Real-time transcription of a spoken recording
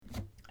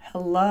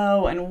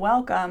Hello and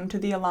welcome to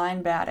The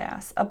Aligned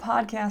Badass, a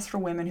podcast for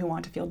women who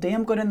want to feel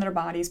damn good in their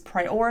bodies,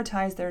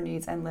 prioritize their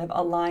needs, and live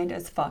aligned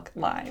as fuck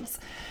lives.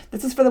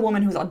 This is for the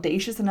woman who's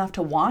audacious enough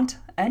to want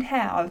and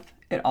have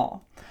it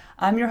all.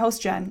 I'm your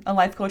host, Jen, a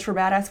life coach for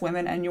badass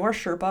women and your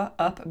Sherpa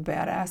up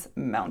Badass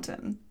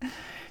Mountain.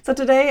 So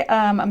today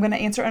I'm going to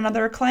answer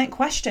another client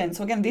question.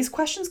 So again, these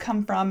questions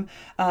come from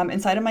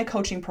inside of my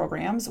coaching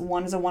programs.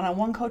 One is a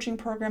one-on-one coaching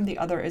program. The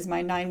other is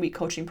my 9-week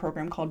coaching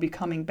program called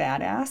Becoming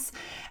Badass.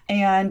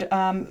 And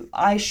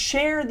I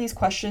share these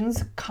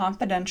questions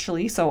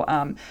confidentially. So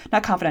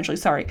not confidentially,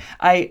 sorry.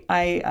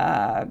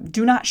 I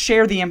do not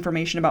share the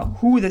information about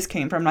who this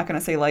came from. I'm not going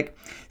to say like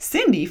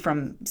Cindy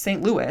from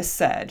St. Louis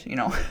said,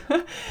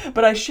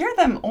 but I share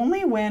them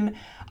only when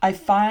I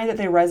find that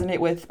they resonate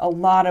with a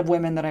lot of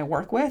women that I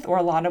work with or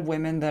a lot of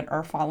women that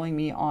are following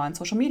me on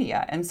social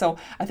media. And so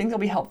I think they'll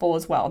be helpful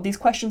as well. These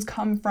questions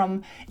come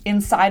from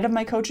inside of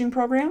my coaching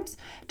programs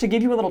to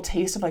give you a little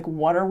taste of like,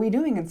 what are we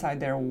doing inside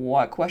there?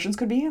 What questions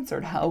could be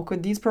answered? How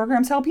could these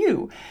programs help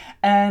you?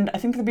 And I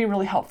think they'll be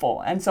really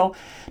helpful. And so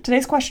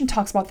today's question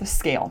talks about the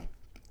scale.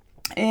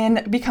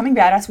 In Becoming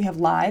Badass, we have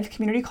live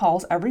community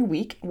calls every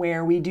week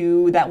where we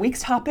do that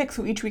week's topic.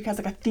 So each week has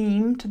like a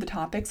theme to the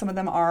topic. Some of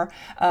them are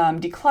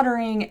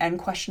decluttering and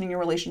questioning your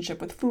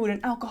relationship with food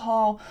and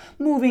alcohol,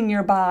 moving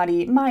your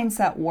body,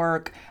 mindset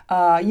work,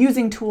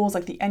 using tools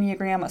like the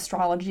Enneagram,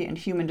 astrology, and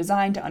human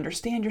design to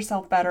understand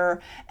yourself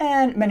better,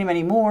 and many,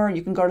 many more.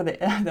 You can go to the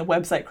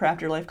website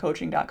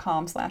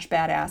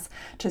craftyourlifecoaching.com/badass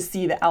to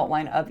see the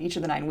outline of each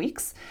of the 9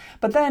 weeks.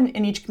 But then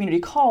in each community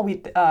call,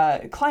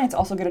 clients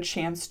also get a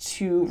chance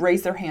to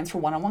raise their hands for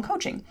one-on-one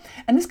coaching.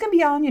 And this can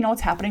be on, what's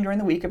happening during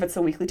the week if it's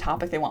a weekly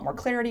topic they want more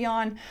clarity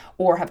on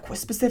or have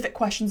specific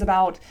questions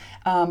about.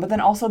 But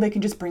then also they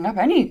can just bring up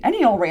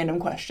any old random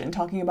question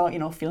talking about,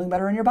 feeling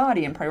better in your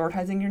body and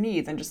prioritizing your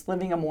needs and just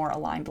living a more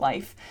aligned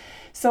life.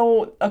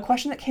 So a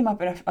question that came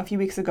up a few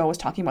weeks ago was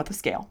talking about the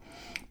scale.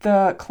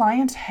 The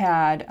client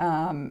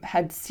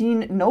had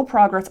seen no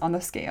progress on the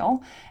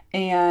scale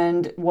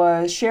and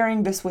was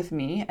sharing this with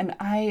me. And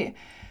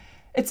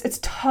it's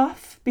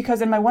tough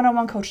because in my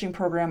one-on-one coaching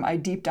program, I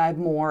deep dive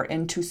more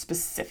into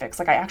specifics.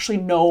 Like I actually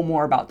know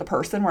more about the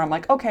person where I'm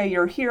like, okay,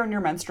 you're here in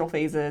your menstrual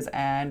phases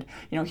and,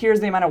 here's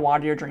the amount of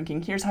water you're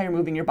drinking. Here's how you're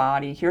moving your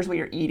body. Here's what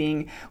you're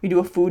eating. We do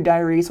a food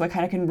diary. So I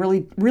kind of can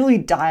really, really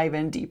dive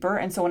in deeper.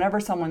 And so whenever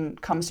someone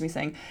comes to me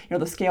saying,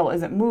 the scale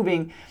isn't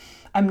moving,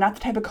 I'm not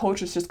the type of coach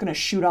that's just going to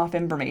shoot off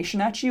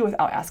information at you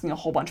without asking a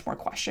whole bunch more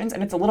questions.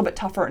 And it's a little bit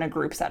tougher in a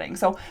group setting.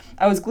 So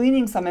I was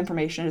gleaning some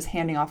information, just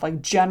handing off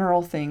like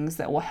general things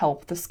that will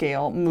help the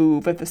scale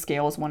move if the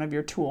scale is one of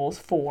your tools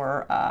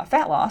for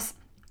fat loss.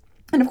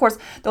 And of course,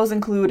 those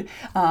include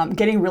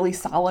getting really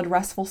solid,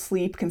 restful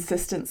sleep,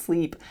 consistent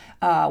sleep,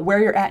 where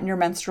you're at in your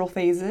menstrual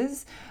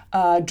phases,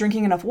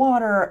 drinking enough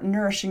water,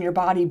 nourishing your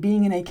body,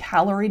 being in a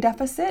calorie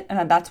deficit.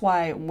 And that's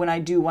why when I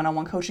do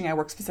one-on-one coaching, I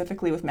work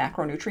specifically with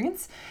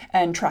macronutrients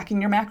and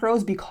tracking your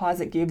macros because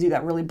it gives you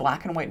that really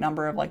black and white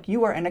number of like,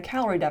 you are in a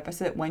calorie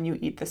deficit when you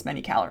eat this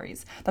many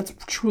calories. That's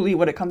truly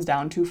what it comes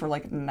down to for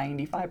like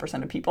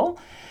 95% of people.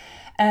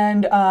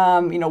 And,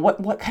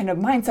 what kind of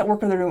mindset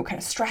work are they doing? What kind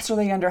of stress are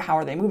they under? How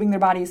are they moving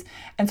their bodies?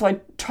 And so I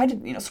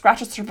tried to, scratch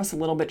the surface a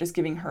little bit, just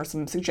giving her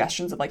some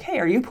suggestions of like, hey,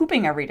 are you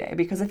pooping every day?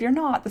 Because if you're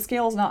not, the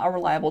scale is not a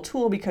reliable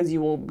tool because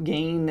you will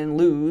gain and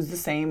lose the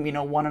same,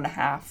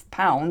 1.5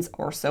 pounds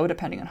or so,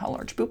 depending on how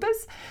large poop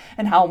is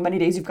and how many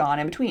days you've gone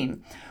in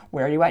between.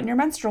 Where are you at in your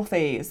menstrual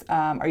phase?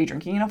 Are you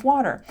drinking enough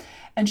water?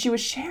 And she was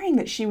sharing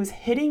that she was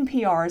hitting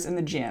PRs in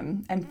the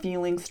gym and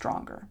feeling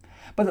stronger,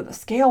 but that the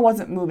scale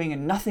wasn't moving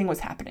and nothing was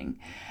happening.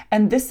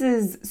 And this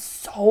is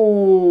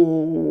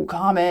so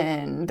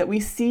common that we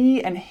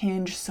see and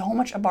hinge so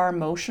much of our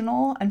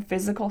emotional and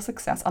physical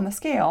success on the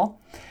scale,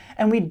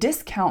 and we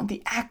discount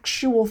the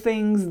actual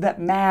things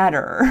that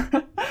matter.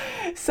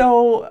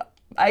 So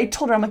I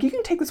told her, I'm like, you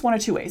can take this one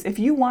of two ways. If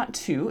you want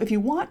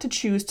to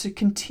choose to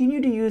continue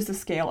to use the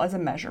scale as a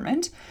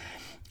measurement,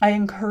 I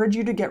encourage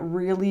you to get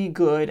really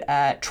good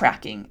at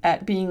tracking,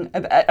 at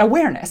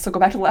awareness. So go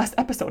back to the last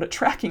episode, at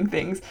tracking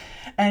things.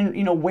 And,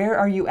 where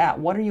are you at?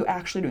 What are you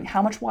actually doing?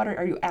 How much water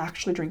are you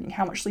actually drinking?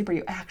 How much sleep are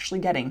you actually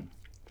getting?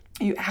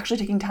 Are you actually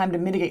taking time to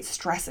mitigate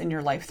stress in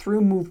your life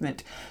through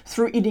movement,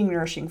 through eating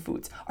nourishing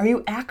foods? Are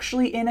you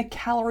actually in a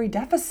calorie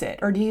deficit?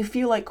 Or do you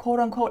feel like, quote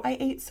unquote, I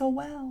ate so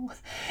well?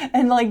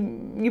 And like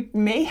you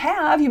may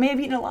have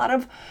eaten a lot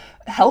of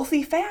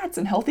healthy fats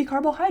and healthy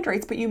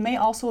carbohydrates, but you may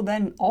also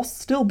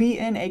still be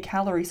in a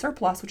calorie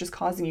surplus, which is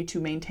causing you to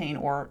maintain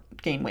or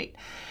gain weight.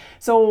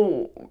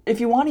 So if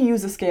you want to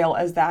use the scale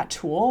as that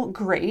tool,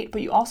 great,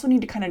 but you also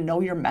need to kind of know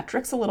your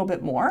metrics a little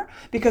bit more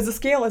because the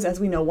scale is, as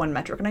we know, one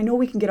metric. And I know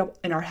we can get up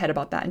in our head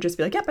about that and just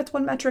be like, yep, it's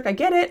one metric, I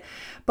get it.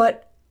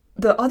 But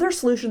the other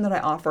solution that I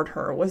offered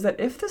her was that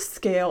if the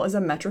scale is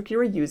a metric you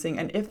are using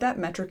and if that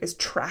metric is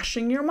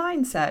trashing your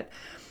mindset,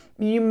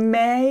 you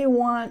may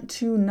want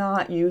to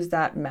not use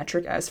that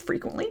metric as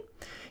frequently.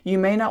 You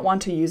may not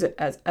want to use it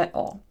at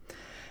all.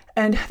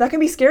 And that can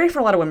be scary for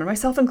a lot of women,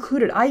 myself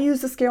included. I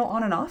use the scale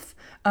on and off.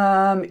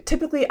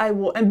 Typically I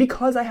will, and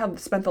because I have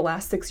spent the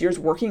last 6 years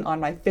working on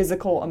my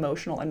physical,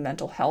 emotional, and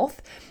mental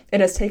health, it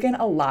has taken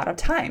a lot of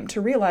time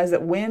to realize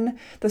that when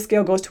the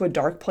scale goes to a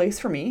dark place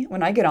for me,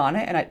 when I get on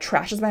it and it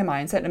trashes my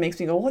mindset and it makes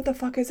me go, what the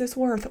fuck is this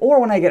worth? Or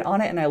when I get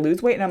on it and I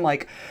lose weight and I'm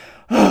like,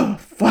 oh,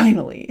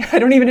 finally, I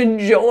don't even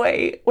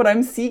enjoy what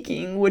I'm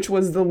seeking, which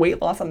was the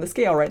weight loss on the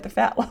scale, right? The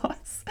fat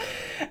loss.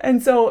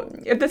 And so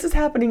if this is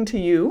happening to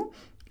you,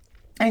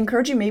 I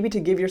encourage you maybe to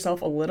give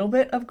yourself a little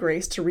bit of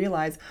grace to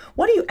realize,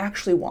 what do you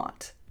actually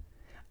want?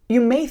 You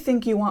may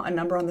think you want a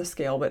number on the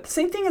scale, but the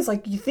same thing is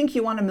like you think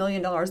you want $1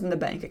 million in the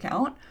bank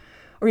account,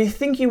 or you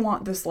think you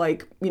want this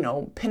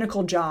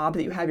pinnacle job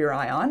that you have your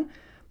eye on.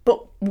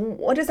 But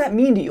what does that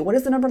mean to you? What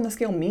does the number on the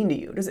scale mean to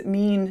you? Does it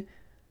mean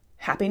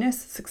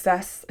happiness,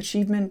 success,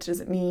 achievement?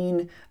 Does it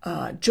mean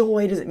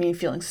joy? Does it mean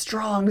feeling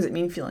strong? Does it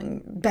mean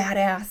feeling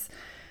badass?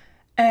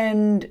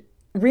 And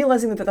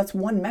realizing that that's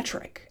one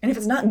metric. And if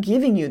it's not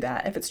giving you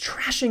that, if it's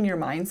trashing your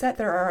mindset,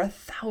 there are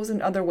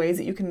 1,000 other ways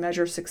that you can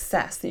measure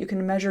success, that you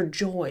can measure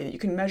joy, that you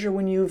can measure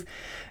when you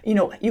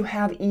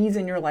have ease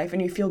in your life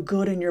and you feel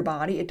good in your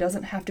body. It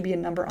doesn't have to be a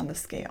number on the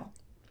scale.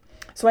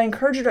 So I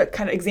encourage you to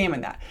kind of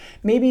examine that.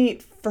 Maybe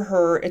for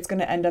her, it's going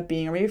to end up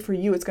being, or maybe for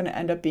you, it's going to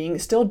end up being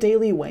still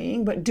daily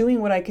weighing, but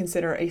doing what I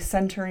consider a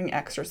centering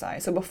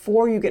exercise. So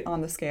before you get on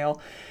the scale,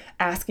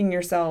 asking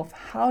yourself,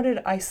 how did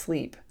I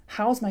sleep?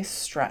 How's my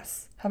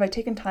stress? Have I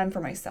taken time for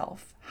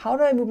myself? How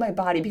do I move my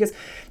body? Because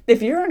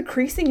if you're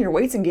increasing your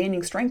weights and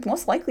gaining strength,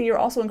 most likely you're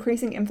also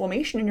increasing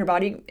inflammation in your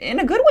body in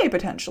a good way,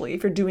 potentially,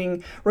 if you're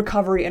doing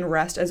recovery and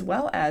rest as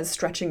well as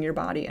stretching your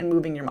body and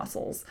moving your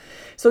muscles.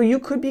 So you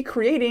could be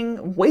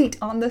creating weight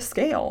on the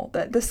scale.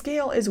 That the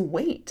scale is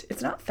weight.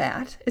 It's not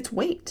fat, it's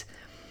weight.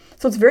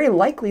 So it's very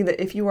likely that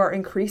if you are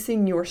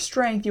increasing your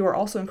strength, you are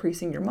also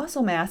increasing your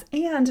muscle mass,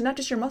 and not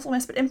just your muscle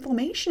mass, but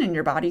inflammation in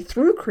your body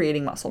through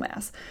creating muscle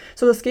mass.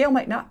 So the scale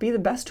might not be the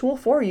best tool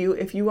for you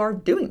if you are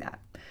doing that.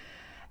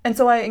 And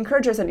so I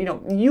encourage you, I said,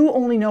 you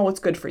only know what's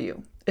good for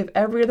you. If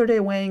every other day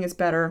weighing is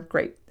better,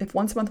 great. If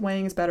once a month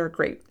weighing is better,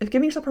 great. If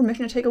giving yourself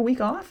permission to take a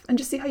week off and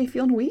just see how you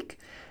feel in a week,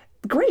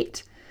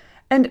 great.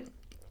 And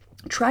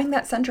trying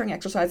that centering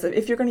exercise,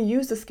 if you're going to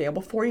use the scale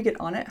before you get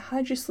on it, how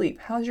did you sleep?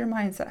 How's your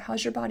mindset?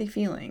 How's your body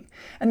feeling?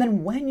 And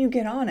then when you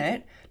get on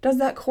it, does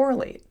that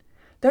correlate?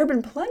 There have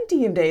been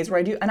plenty of days where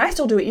I do, and I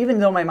still do it even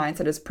though my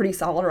mindset is pretty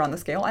solid or on the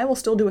scale, I will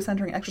still do a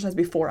centering exercise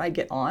before I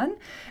get on,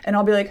 and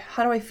I'll be like,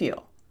 how do I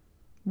feel?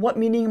 What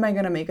meaning am I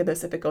going to make of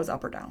this if it goes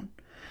up or down?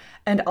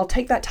 And I'll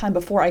take that time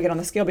before I get on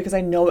the scale because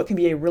I know it can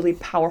be a really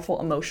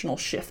powerful emotional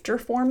shifter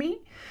for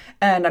me.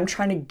 And I'm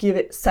trying to give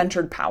it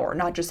centered power,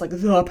 not just like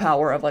the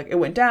power of like it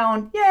went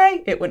down,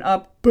 yay, it went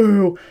up,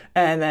 boo,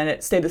 and then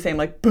it stayed the same,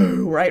 like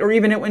boo, right? Or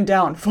even it went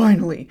down,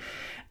 finally.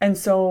 And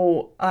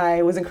so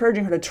I was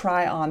encouraging her to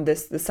try on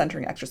this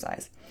centering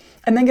exercise.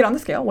 And then get on the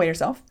scale, weigh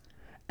yourself.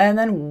 And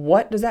then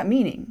what does that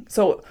mean?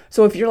 So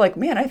if you're like,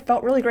 man, I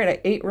felt really great. I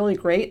ate really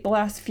great the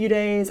last few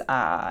days.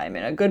 I'm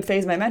in a good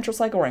phase of my menstrual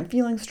cycle where I'm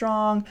feeling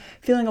strong,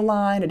 feeling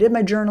aligned. I did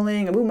my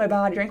journaling. I moved my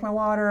body, drank my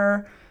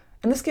water,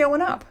 and the scale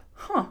went up.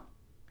 Huh.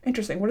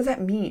 Interesting. What does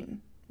that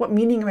mean? What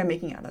meaning am I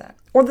making out of that?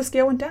 Or the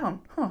scale went down.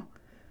 Huh.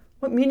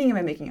 What meaning am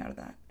I making out of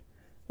that?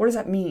 What does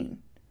that mean?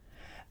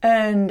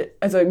 And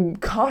as a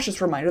cautious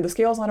reminder, the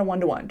scale is not a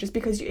 1-to-1. Just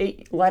because you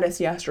ate lettuce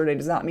yesterday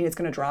does not mean it's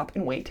going to drop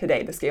in weight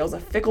today. The scale is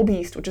a fickle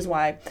beast, which is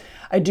why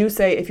I do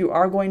say if you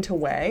are going to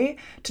weigh,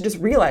 to just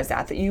realize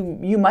that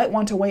you might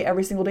want to weigh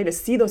every single day to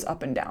see those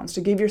up and downs,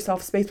 to give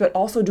yourself space, but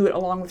also do it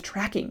along with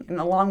tracking and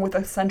along with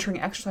a centering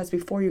exercise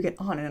before you get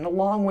on it, and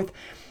along with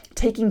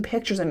taking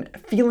pictures and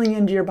feeling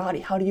into your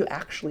body. How do you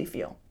actually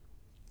feel?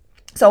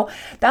 So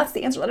that's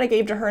the answer that I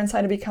gave to her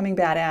inside of Becoming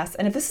Badass.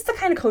 And if this is the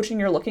kind of coaching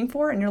you're looking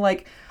for and you're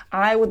like,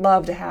 I would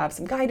love to have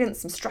some guidance,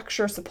 some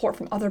structure, support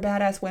from other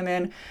badass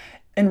women,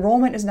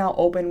 enrollment is now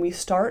open. We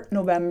start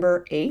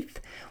November 8th.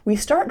 We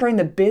start during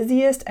the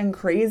busiest and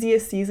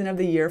craziest season of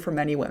the year for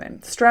many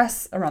women.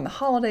 Stress around the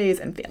holidays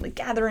and family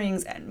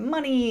gatherings and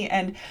money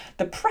and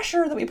the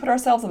pressure that we put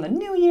ourselves on the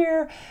new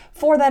year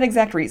for that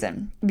exact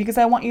reason. Because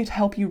I want you to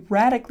help you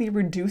radically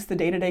reduce the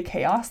day-to-day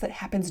chaos that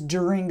happens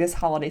during this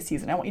holiday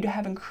season. I want you to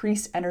have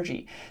increased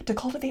energy, to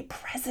cultivate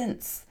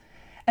presence,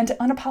 and to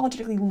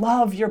unapologetically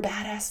love your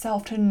badass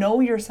self, to know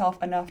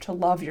yourself enough to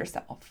love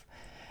yourself.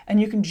 And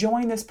you can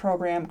join this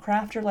program,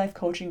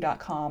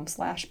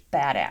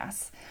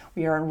 craftyourlifecoaching.com/badass.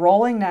 We are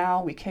enrolling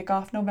now. We kick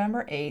off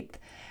November 8th.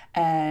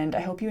 And I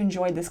hope you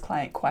enjoyed this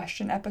client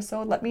question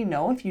episode. Let me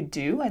know if you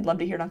do. I'd love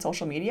to hear it on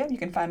social media. You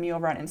can find me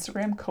over on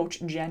Instagram,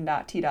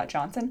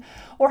 coachjen.t.johnson,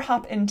 or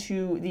hop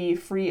into the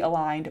free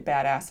Aligned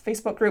Badass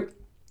Facebook group.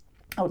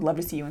 I would love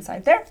to see you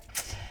inside there.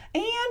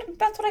 And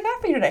that's what I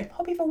got for you today.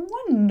 Hope you have a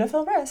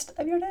wonderful rest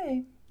of your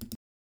day.